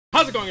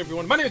How's it going,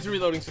 everyone? My name is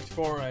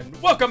Reloading64,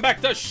 and welcome back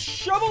to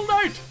Shovel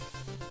Knight!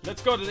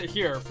 Let's go to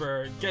here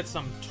for get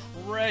some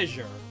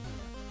treasure.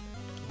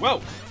 Whoa!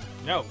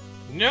 No.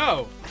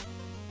 No!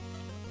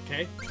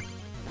 Okay.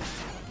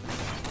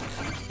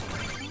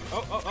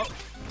 Oh.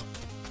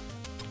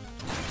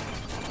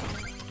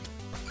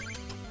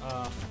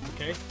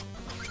 Okay.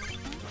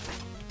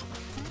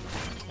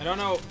 I don't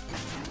know.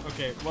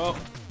 Okay, well,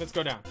 let's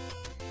go down.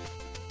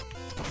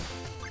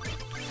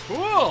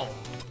 Cool!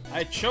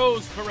 I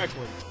chose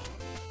correctly.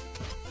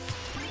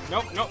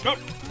 Nope.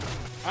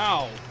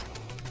 Ow.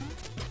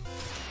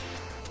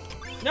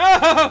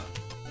 No!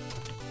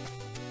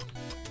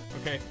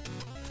 Okay.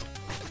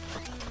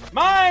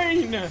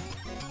 Mine!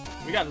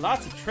 We got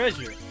lots of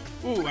treasure.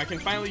 Ooh, I can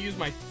finally use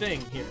my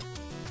thing here.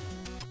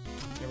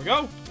 Here we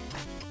go.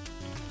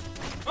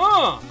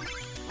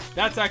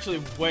 That's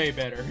actually way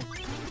better.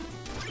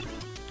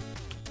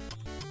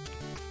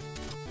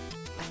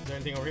 Is there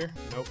anything over here?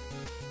 Nope.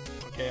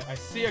 Okay, I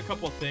see a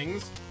couple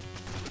things.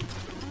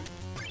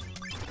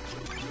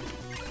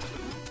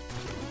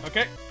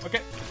 Okay.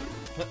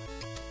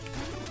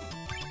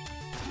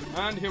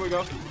 And here we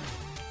go.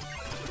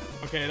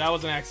 Okay, that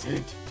was an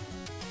accident.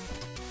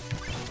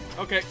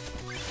 Okay.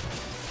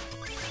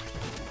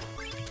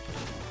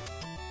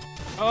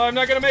 Oh, I'm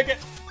not gonna make it.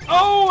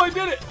 Oh, I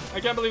did it!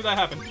 I can't believe that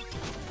happened.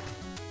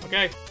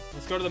 Okay,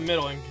 let's go to the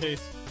middle in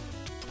case.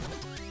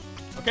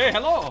 Okay,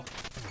 hello!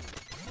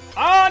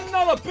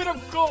 Another bit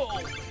of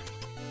gold!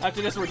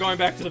 After this, we're going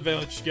back to the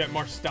village to get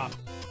more stuff.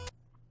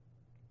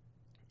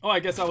 Oh, I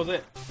guess that was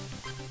it.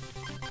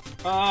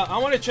 I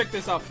want to check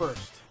this out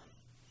first.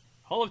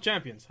 Hall of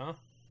Champions, huh?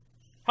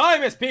 Hi,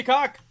 Miss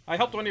Peacock! I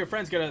helped one of your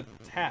friends get a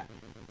hat.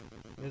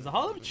 It is the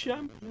Hall of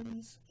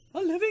Champions,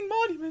 a living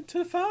monument to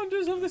the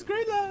founders of this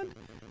great land.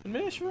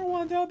 And for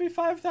one, there'll be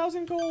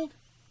 5,000 gold.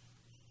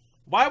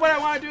 Why would I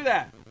want to do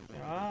that?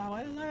 Well,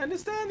 I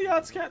understand the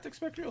odds can't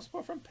expect real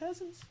support from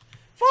peasants.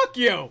 Fuck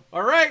you!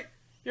 Alright?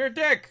 You're a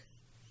dick.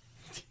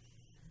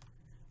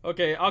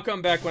 Okay, I'll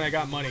come back when I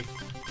got money.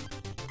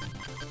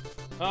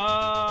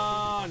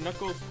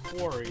 Knuckles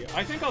Quarry.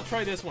 I think I'll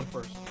try this one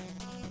first.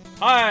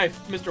 Hi,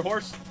 Mr.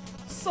 Horse.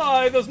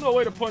 Sigh, there's no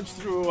way to punch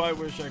through. I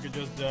wish I could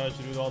just dash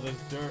through all this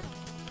dirt.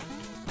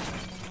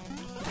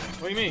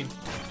 What do you mean?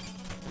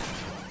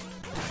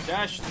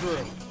 Dash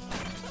through.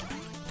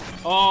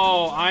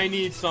 Oh, I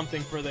need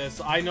something for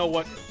this. I know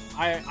what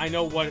I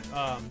know what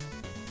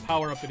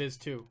power up it is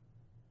too.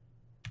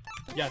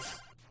 Yes.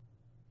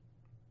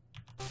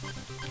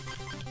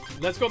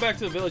 Let's go back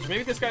to the village.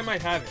 Maybe this guy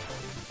might have it.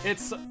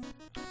 It's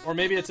or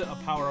maybe it's a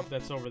power up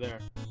that's over there.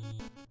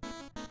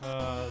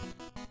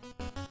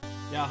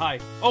 Yeah, hi.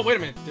 Oh, wait a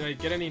minute. Did I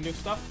get any new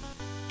stuff?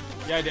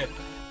 Yeah, I did.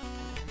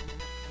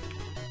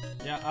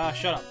 Yeah,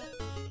 shut up.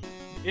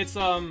 It's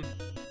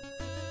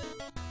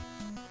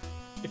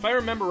if I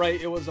remember right,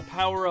 it was a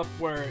power-up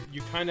where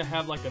you kind of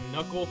have like a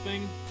knuckle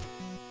thing.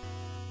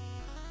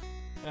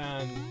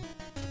 And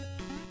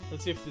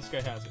let's see if this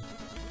guy has it.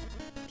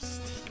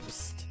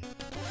 Psst.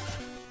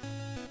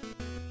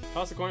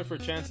 Toss a coin for a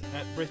chance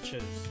at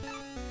riches.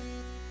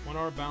 1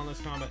 hour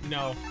boundless combat.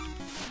 No.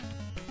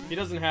 He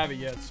doesn't have it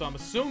yet, so I'm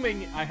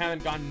assuming I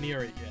haven't gotten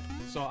near it yet.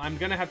 So I'm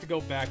gonna have to go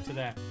back to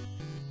that.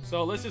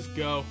 So let's just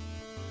go.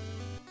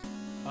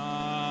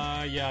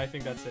 Yeah, I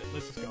think that's it.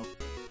 Let's just go.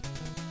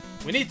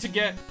 We need to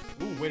get...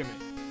 Ooh, wait a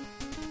minute.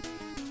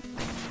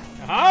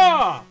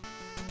 Aha!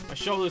 My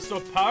shovel is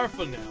so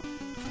powerful now.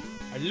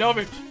 I love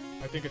it.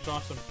 I think it's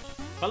awesome.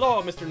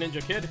 Hello, Mr.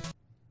 Ninja Kid.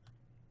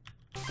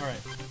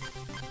 Alright.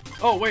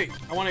 Oh, wait.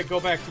 I want to go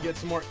back to get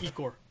some more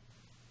Ecor.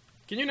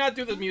 Can you not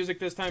do the music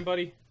this time,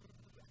 buddy?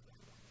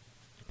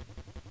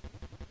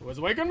 Who has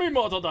awakened me,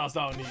 mortal dost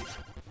thou need?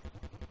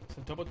 It's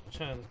a double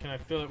chance. Can I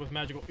fill it with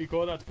magical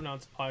Ecor? That's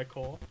pronounced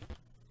Icor.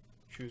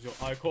 Choose your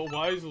Icor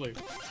wisely.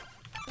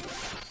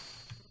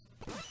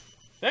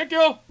 Thank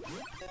you!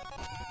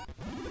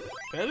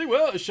 Fairly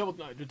well, Shovel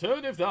Knight.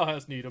 Return if thou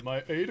hast need of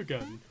my aid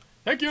again.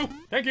 Thank you!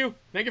 Thank you!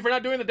 Thank you for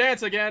not doing the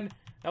dance again!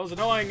 That was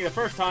annoying the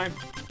first time.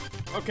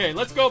 Okay,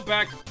 let's go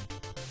back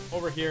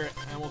over here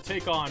and we'll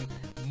take on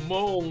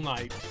Mole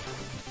Knight.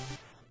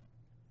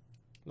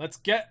 Let's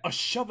get a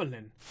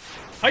shoveling.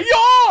 Hiya!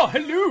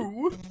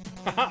 Hello!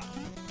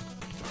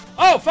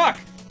 Oh, fuck!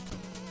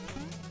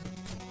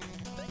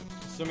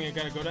 Assuming I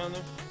gotta go down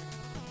there?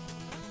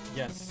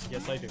 Yes,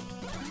 I do.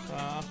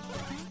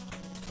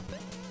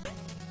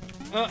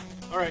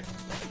 Alright.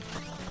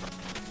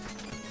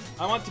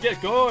 I want to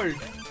get gold!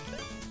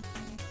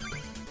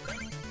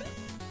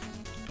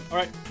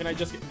 Alright, can I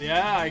just get...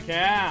 Yeah, I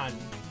can!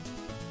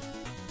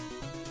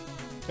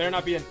 Better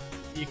not be an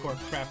Ecor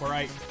crap,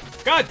 alright?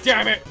 God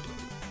damn it!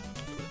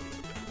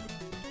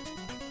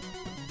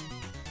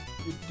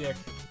 You dick.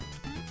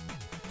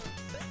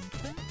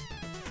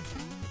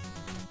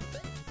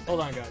 Hold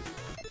on, guys.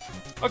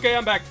 Okay,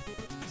 I'm back.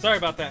 Sorry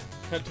about that.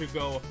 Had to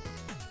go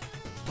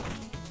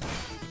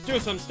do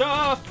some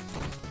stuff.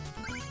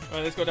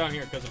 Alright, let's go down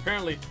here, because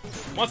apparently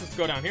wants us to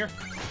go down here.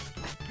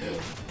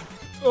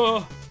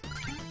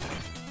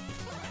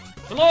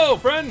 Hello,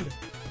 friend!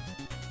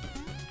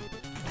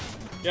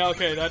 Yeah,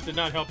 okay, that did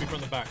not help me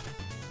from the back.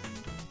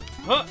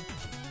 Huh!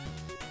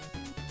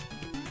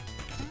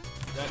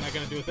 Is that not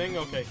gonna do a thing?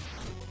 Okay.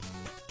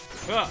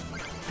 Huh!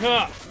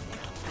 Huh!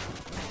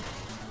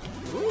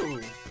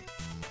 Ooh!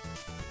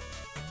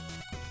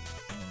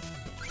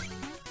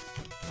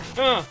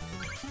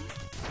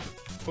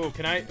 Oh,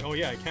 can I? Oh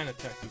yeah, I can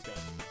attack these guys.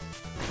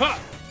 Ha!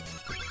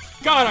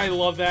 God, I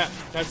love that.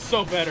 That's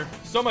so better.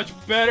 So much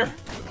better.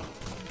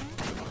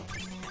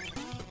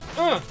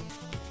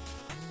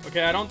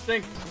 Okay, I don't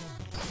think...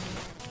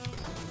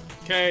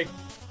 Okay.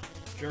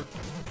 Sure.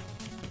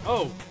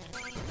 Oh.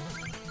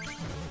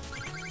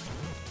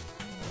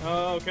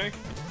 Okay.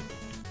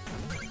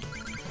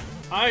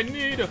 I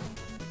need...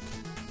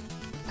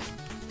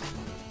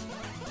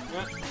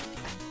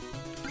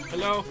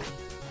 Hello?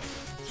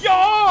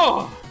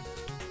 Yo!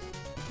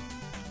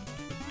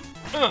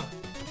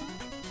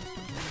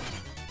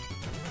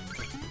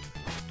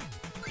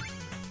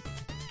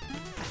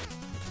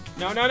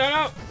 No, no,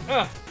 no,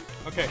 no!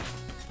 Okay.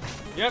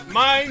 Yep,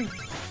 mine!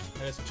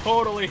 That is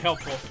totally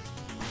helpful.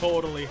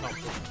 Totally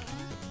helpful.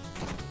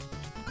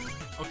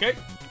 Okay.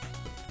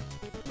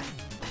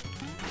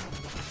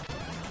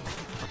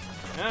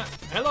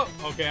 Hello!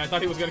 Okay, I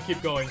thought he was gonna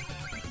keep going.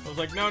 I was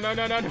like, no, no,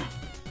 no, no, no.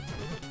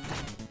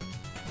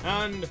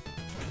 And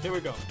here we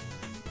go.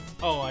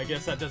 Oh, I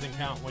guess that doesn't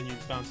count when you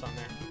bounce on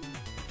there.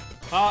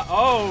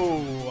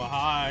 Oh,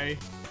 hi.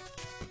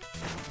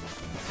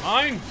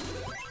 Mine?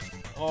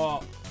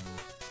 Oh.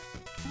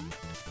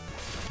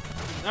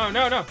 No,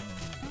 no, no.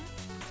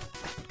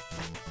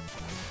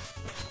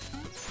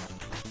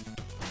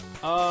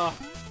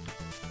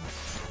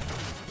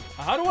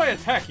 How do I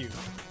attack you?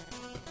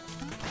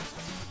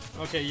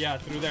 Okay, yeah,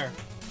 through there.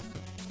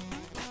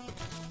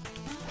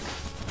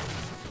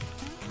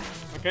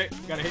 Okay,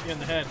 gotta hit you in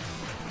the head.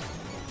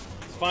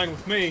 It's fine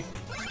with me.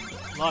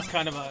 Lost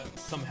kind of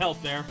some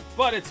health there,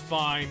 but it's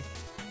fine.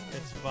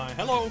 It's fine.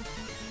 Hello.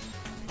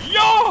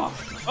 Yo!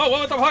 Oh,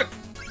 what the fuck?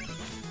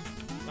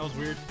 That was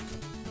weird.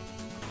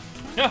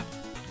 Yeah.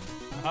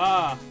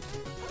 Ah.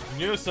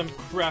 Knew some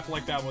crap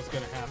like that was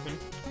gonna happen.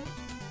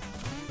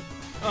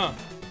 I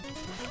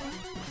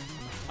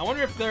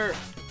wonder if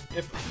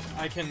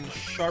I can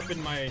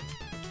sharpen my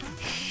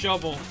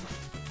shovel.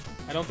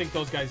 I don't think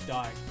those guys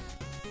die.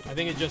 I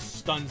think it just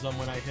stuns them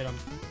when I hit them.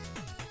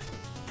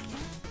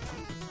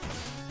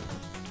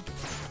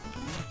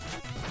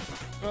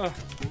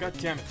 God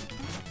damn it.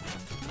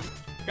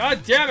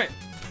 God damn it!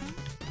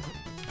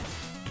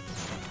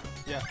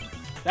 Yeah,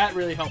 that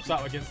really helps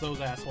out against those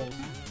assholes.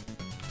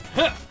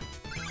 Huh.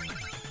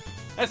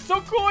 That's so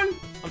cool!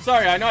 I'm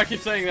sorry, I know I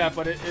keep saying that,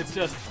 but it's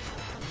just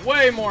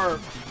way more...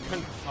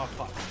 oh,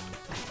 fuck.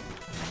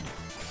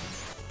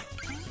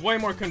 It's way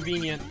more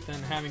convenient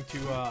than having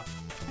to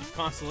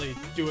constantly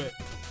do it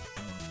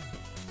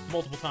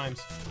multiple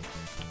times.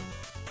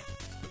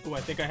 Ooh,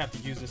 I think I have to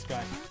use this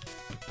guy.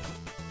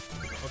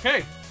 Okay!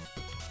 I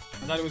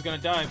thought he was gonna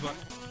die, but...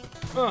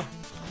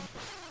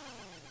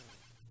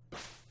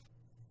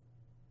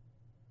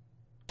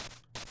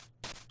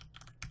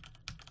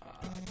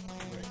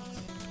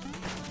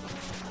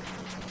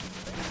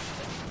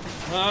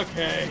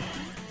 Okay.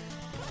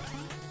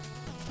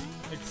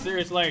 Like,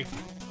 seriously.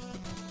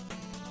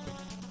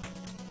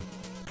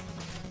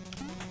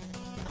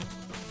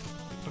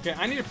 Okay,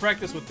 I need to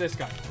practice with this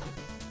guy.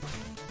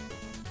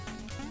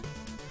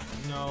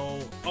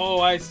 No.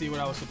 Oh, I see what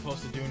I was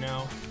supposed to do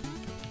now.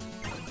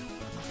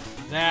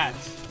 That.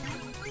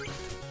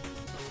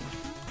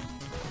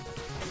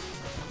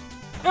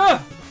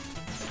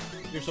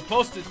 You're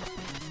supposed to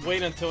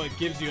wait until it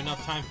gives you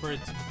enough time for it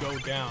to go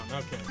down.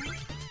 Okay.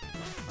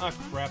 Oh,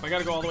 crap. I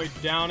gotta go all the way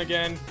down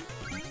again.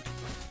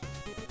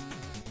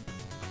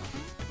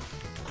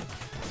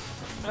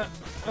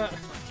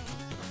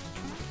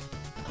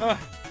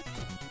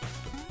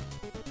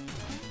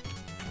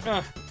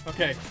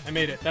 Okay, I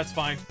made it. That's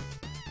fine.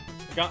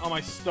 I got all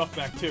my stuff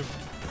back, too.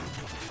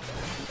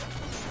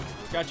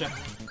 Gotcha.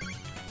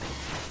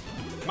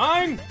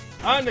 Mine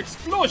and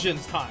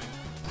explosions time.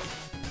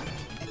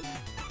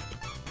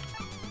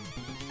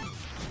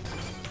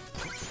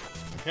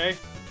 Okay.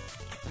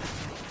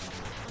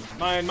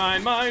 Mine,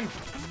 mine, mine.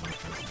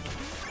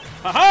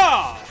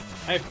 Haha!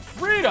 I have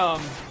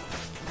freedom!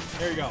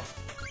 There you go.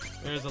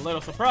 There's a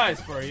little surprise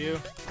for you.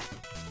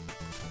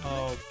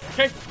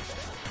 Okay.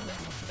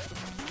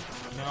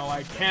 No,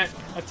 I can't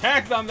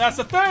attack them. That's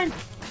the thing!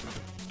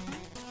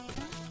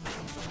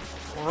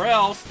 Or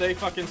else they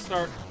fucking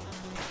start...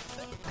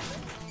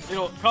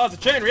 It'll cause a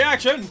chain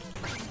reaction!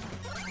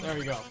 There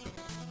you go.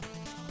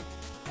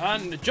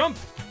 And jump!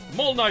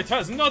 Mole Knight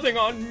has nothing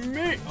on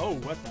me! Oh,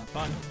 what the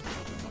fun.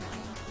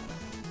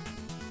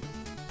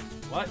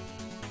 What?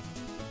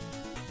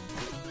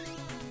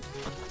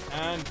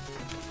 And...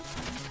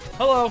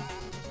 Hello!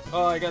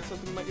 Oh, I got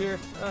something in my ear.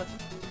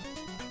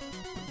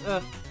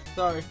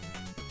 Sorry.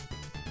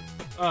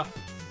 You're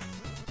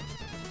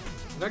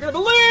not gonna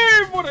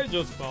believe what I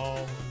just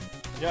found!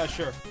 Yeah,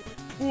 sure.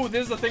 Ooh,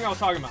 this is the thing I was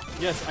talking about.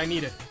 Yes, I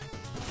need it.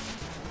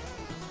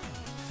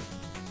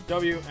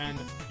 W and...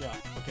 yeah,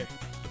 okay.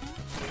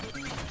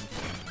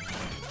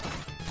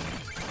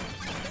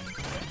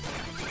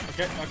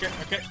 Okay, okay,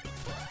 okay.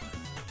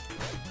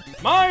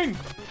 Mine!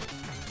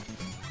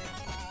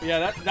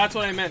 Yeah, that's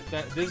what I meant.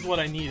 This is what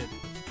I needed.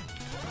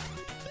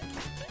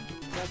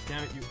 God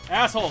damn it, you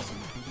assholes!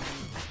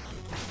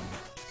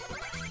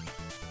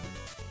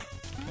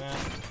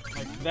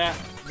 Like that.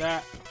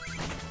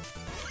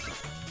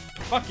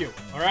 Fuck you,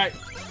 alright?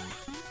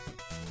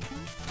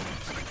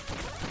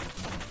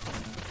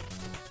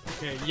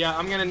 Okay, yeah,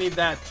 I'm gonna need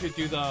that to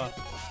do the...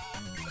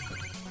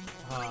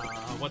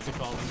 what's it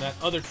called? That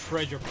other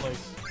treasure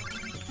place.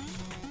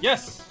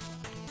 Yes!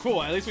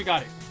 Cool, at least we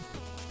got it.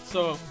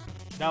 So,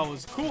 that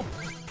was cool.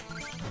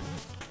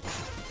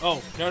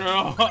 Oh,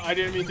 no, I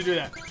didn't mean to do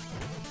that.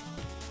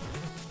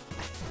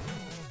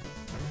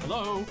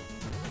 Hello?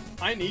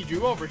 I need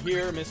you over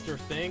here, Mr.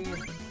 Thing.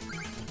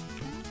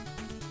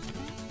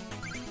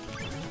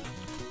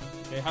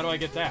 Okay, how do I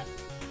get that?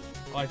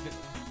 Oh, I think...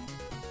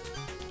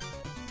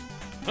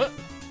 Huh?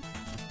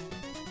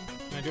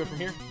 Can I do it from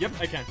here? Yep,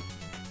 I can.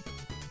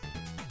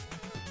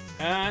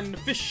 And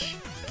fish!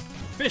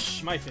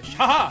 Fish! My fish!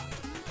 Haha!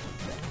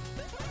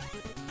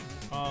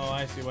 Oh,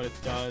 I see what it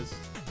does.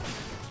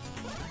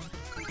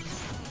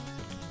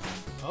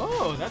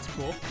 Oh, that's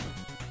cool.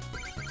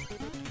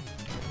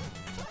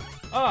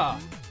 Ah,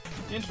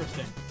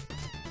 interesting.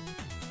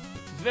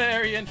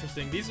 Very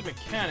interesting. These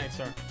mechanics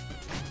are...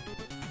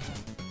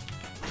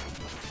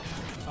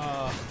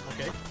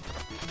 okay.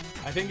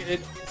 I think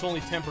it's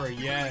only temporary.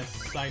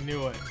 Yes, I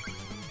knew it.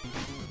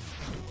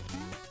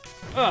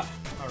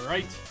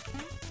 Alright.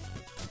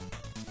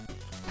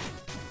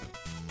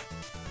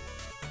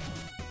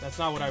 That's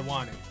not what I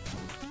wanted.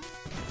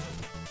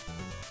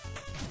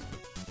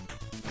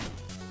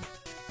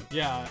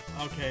 Yeah,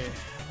 okay.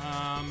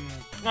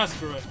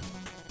 Screw it.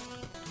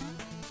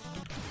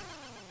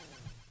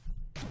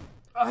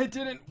 I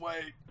didn't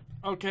wait.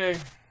 Okay.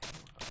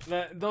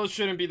 Those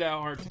shouldn't be that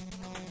hard to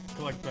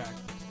collect back.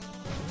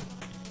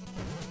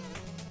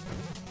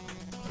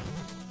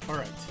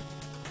 Alright.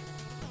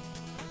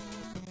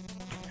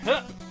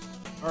 Huh.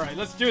 Alright,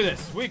 let's do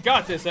this. We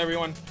got this,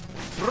 everyone.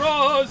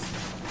 Throws!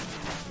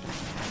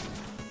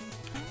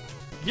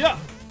 Yeah!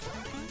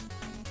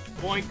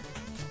 Boink.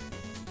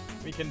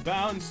 We can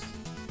bounce.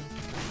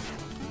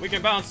 We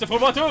can bounce to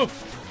Fubatu!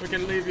 We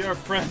can leave your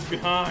friends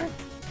behind.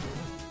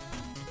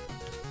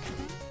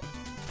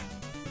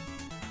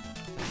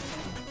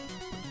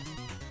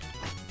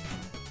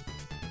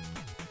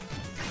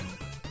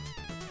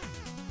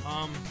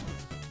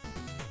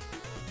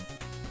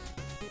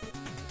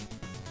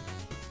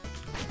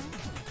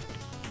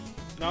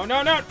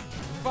 No!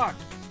 Fuck!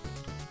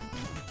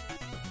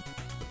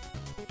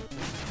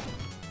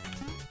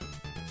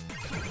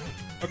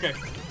 Okay.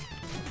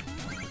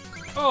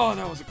 Oh,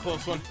 that was a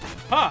close one.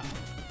 Ha!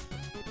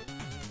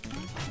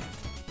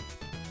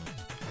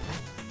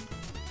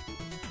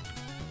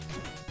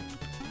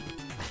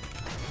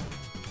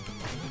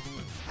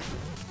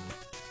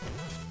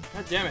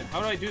 God damn it, how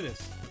do I do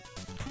this?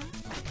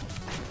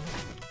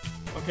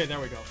 Okay, there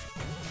we go.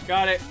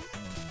 Got it.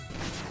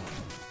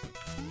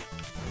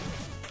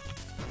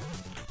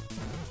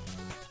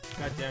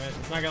 God damn it,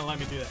 it's not gonna let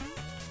me do that.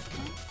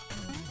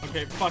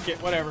 Okay, fuck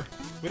it, whatever.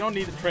 We don't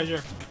need the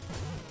treasure.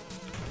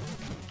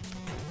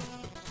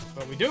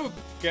 But we do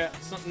get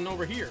something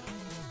over here.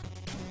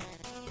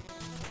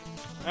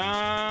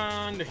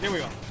 And here we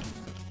go.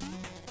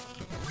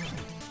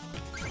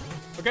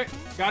 Okay,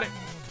 got it.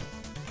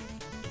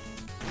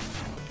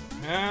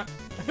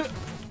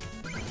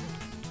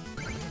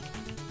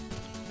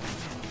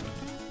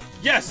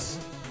 Yes!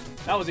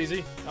 That was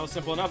easy. That was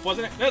simple enough,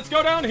 wasn't it? Let's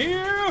go down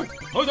here!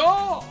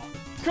 Huzzah!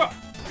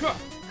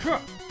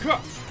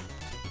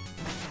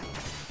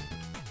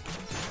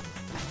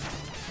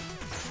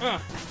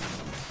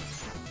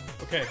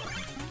 Okay.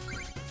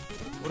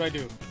 What do I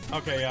do?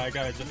 Okay, yeah, I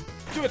gotta just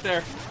do it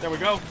there. There we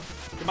go.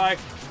 Goodbye.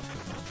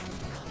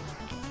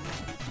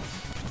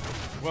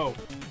 Whoa.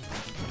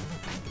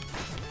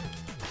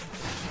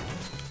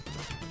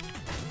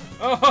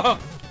 Oh!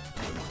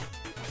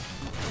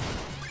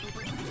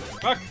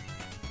 Fuck!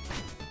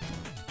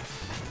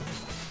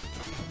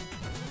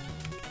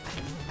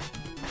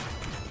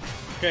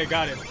 Okay,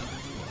 got it.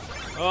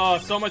 Oh,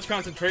 so much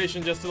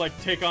concentration just to, like,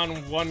 take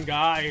on one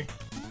guy.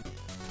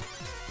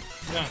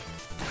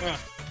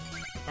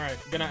 Alright,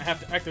 gonna have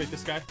to activate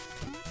this guy.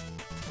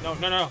 No.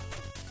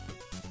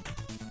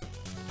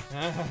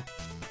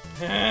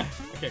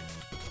 Okay.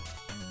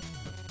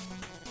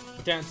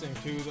 Dancing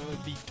to the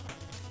beat.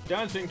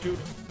 Dancing to the...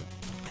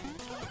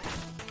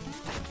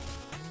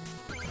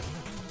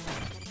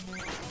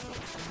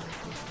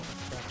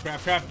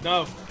 Crap.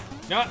 No,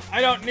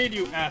 I don't need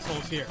you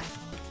assholes here.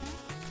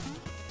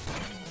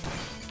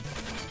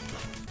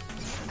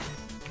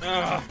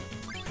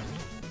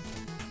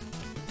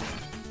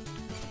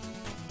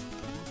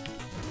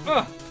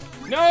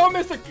 No,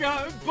 Mr.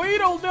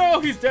 Beetle,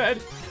 no, he's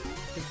dead.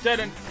 He's dead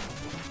and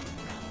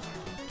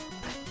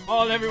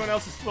all everyone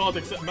else's fault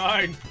except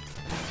mine.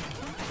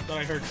 Thought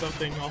I heard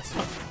something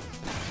also.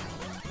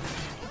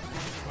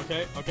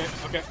 Okay.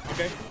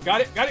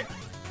 Got it.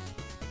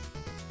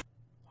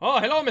 Oh,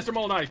 hello, Mr.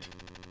 Mole Knight.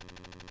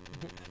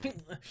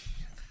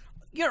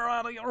 You're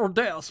out of your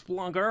depth,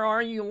 Splunker.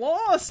 Are you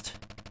lost?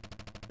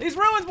 These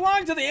ruins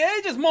belong to the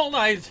Aegis Mole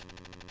Knight.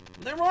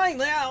 They're right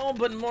now,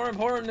 but more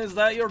important is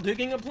that you're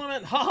digging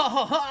implement. Ha ha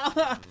ha ha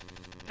ha!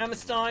 I'm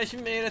astonished you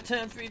made it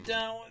 10 feet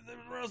down with a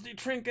rusty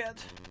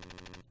trinket.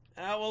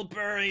 I will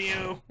bury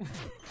you.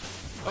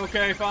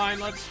 Okay, fine,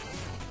 let's...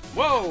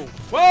 Whoa!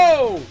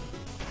 Whoa!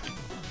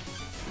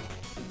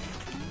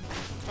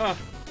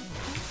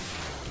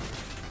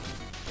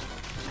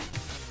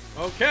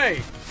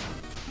 Okay.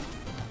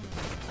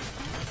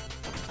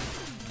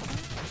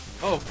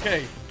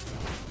 Okay.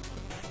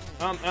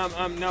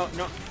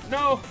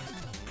 No.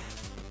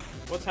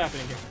 What's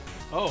happening here?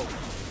 Oh.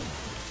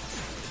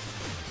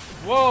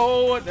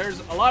 Whoa, there's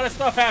a lot of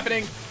stuff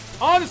happening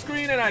on the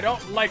screen and I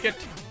don't like it.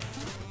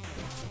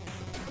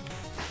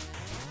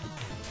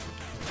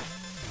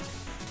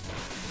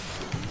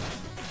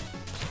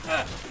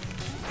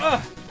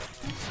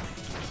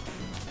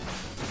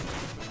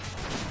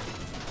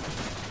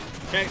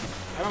 Okay,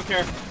 I don't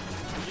care.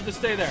 You just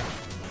stay there.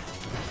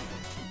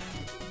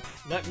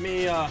 Let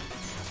me, Ah,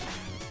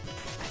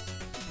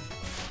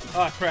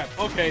 crap.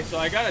 Okay, so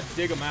I gotta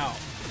dig them out.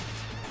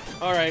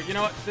 Alright, you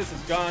know what? This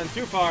has gone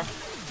too far.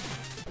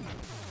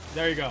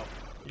 There you go.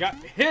 You got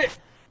hit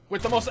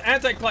with the most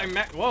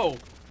anticlimactic. Whoa.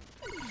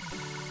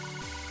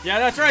 Yeah,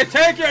 that's right.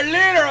 Take your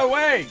leader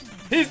away.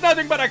 He's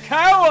nothing but a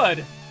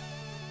coward.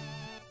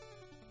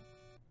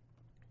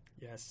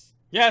 Yes.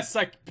 Yes,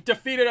 I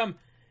defeated him.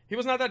 He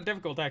was not that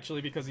difficult,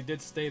 actually, because he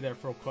did stay there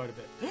for quite a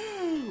bit.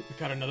 We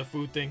got another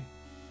food thing.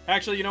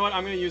 Actually, you know what?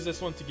 I'm going to use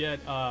this one to get,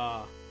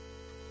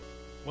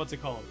 what's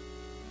it called?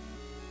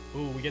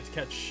 Ooh, we get to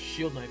catch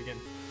Shield Knight again.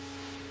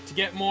 To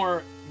get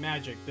more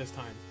magic this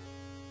time.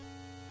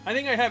 I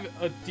think I have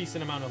a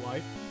decent amount of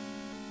life.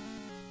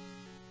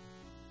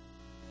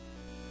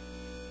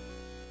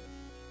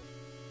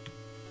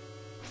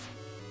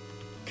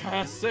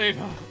 Gotta save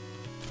her.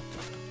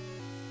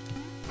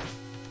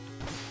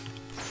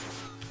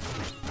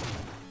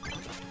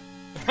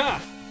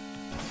 Ha!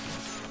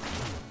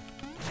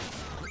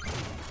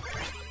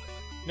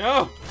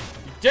 No!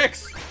 You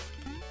dicks!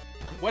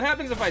 What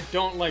happens if I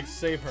don't, like,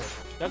 save her?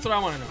 That's what I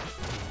want to know.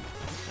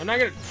 I'm not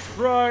gonna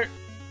try...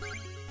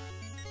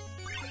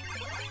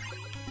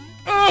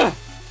 Ugh!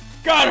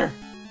 Got her!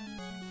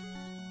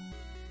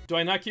 Do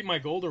I not keep my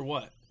gold or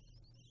what?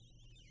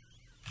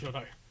 Should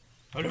I?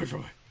 I don't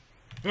try.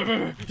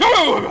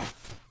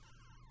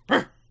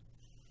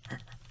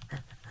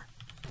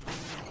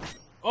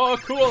 Oh,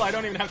 cool! I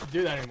don't even have to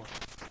do that anymore.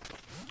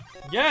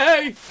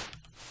 Yay!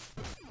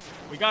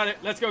 We got it.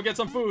 Let's go get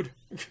some food.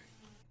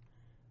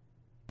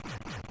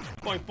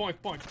 Boink, boink,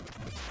 boink.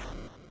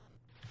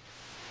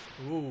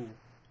 Ooh.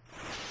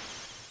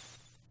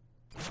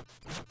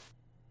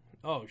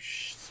 Oh,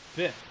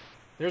 spit.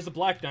 There's the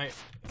Black Knight.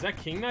 Is that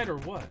King Knight or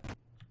what?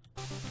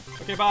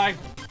 Okay, bye.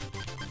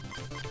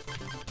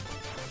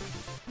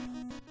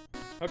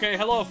 Okay,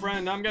 hello,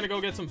 friend. I'm gonna go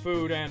get some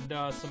food and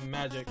some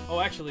magic. Oh,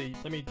 actually,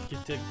 let me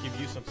give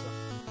you some stuff.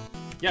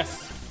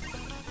 Yes.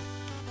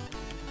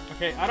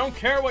 Okay, I don't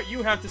care what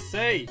you have to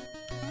say.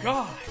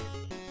 God.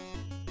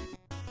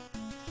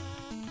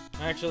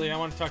 Actually, I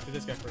want to talk to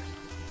this guy first.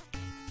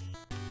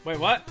 Wait,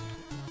 what?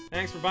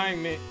 Thanks for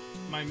buying me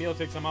my meal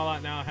tickets. I'm all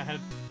out now. I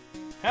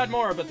had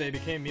more, but they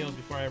became meals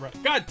before I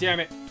arrived. God damn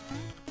it!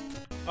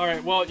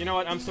 Alright, well, you know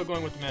what? I'm still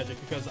going with the magic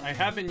because I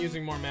have been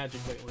using more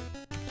magic lately.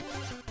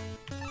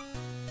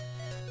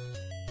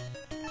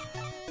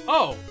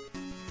 Oh!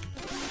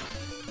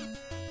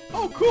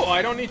 Oh, cool!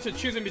 I don't need to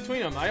choose in between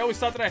them. I always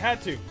thought that I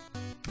had to.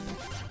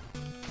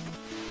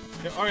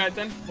 Alright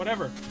then,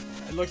 whatever.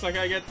 It looks like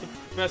I get the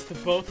best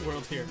of both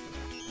worlds here.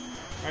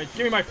 Alright,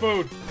 give me my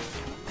food!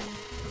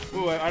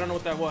 Ooh, I don't know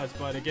what that was,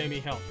 but it gave me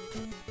health.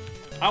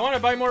 I want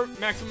to buy more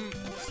maximum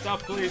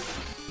stuff, please.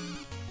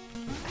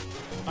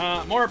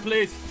 More,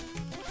 please.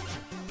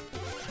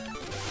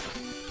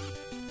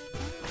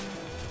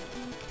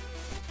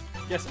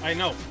 Yes, I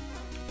know.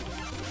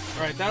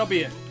 Alright, that'll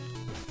be it.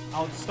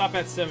 I'll stop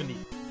at 70.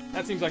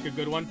 That seems like a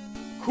good one.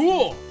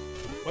 Cool!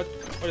 What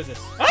is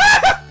this?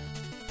 Ah!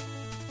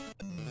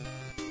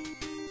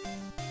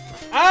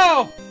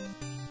 Ow!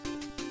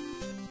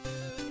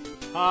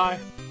 Hi.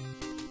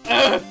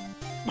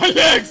 My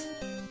legs!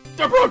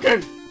 They're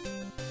broken!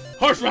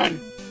 Horseman!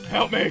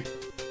 Help me!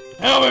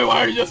 Help me! Why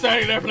are you just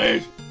standing there,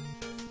 please?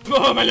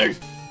 Oh, my legs!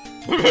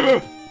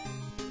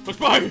 What's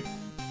behind me?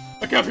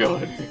 I can't feel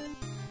anything.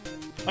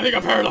 I think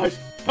I'm paralyzed.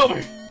 Help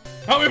me!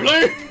 Help me,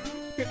 please!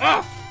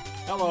 Ah!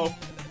 Hello.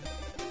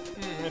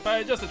 If I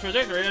adjust the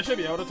trajectory, I should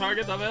be able to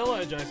target the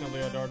village. I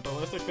simply adored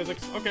ballistic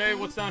physics. Okay,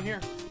 what's down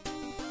here?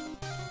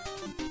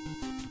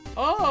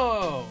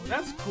 Oh,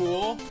 that's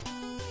cool.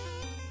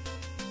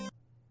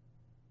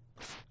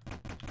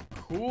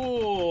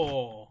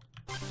 Cool.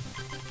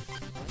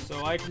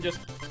 So I can just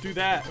do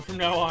that from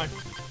now on.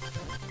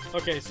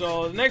 Okay,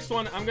 so the next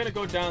one, I'm gonna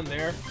go down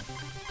there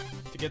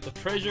to get the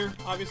treasure,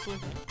 obviously.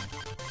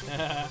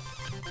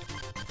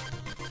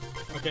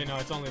 Okay, no,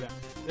 it's only that.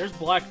 There's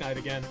Black Knight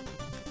again.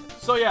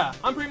 So yeah,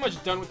 I'm pretty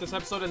much done with this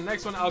episode, and the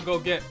next one I'll go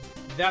get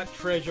that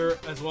treasure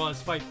as well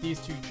as fight these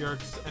two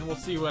jerks, and we'll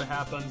see what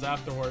happens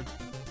afterwards.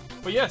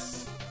 But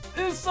yes,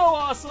 it is so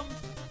awesome.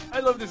 I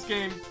love this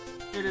game.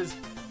 It is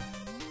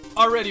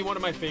already one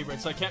of my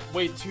favorites. I can't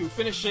wait to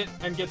finish it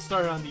and get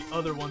started on the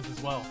other ones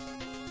as well.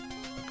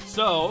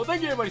 So,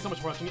 thank you everybody so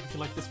much for watching. If you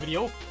liked this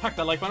video, hack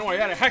that like button while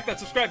you're at it. Hack that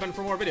subscribe button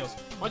for more videos.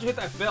 Why don't you hit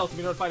that bell to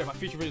be notified about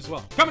future videos as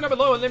well. Comment down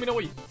below and let me know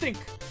what you think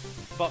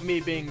about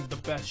me being the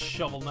best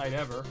Shovel Knight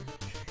ever.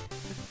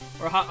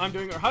 Or how I'm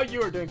doing, or how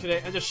you are doing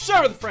today. And just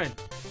share with a friend.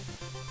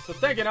 So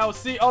thank you, and I will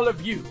see all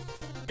of you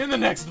in the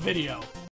next video.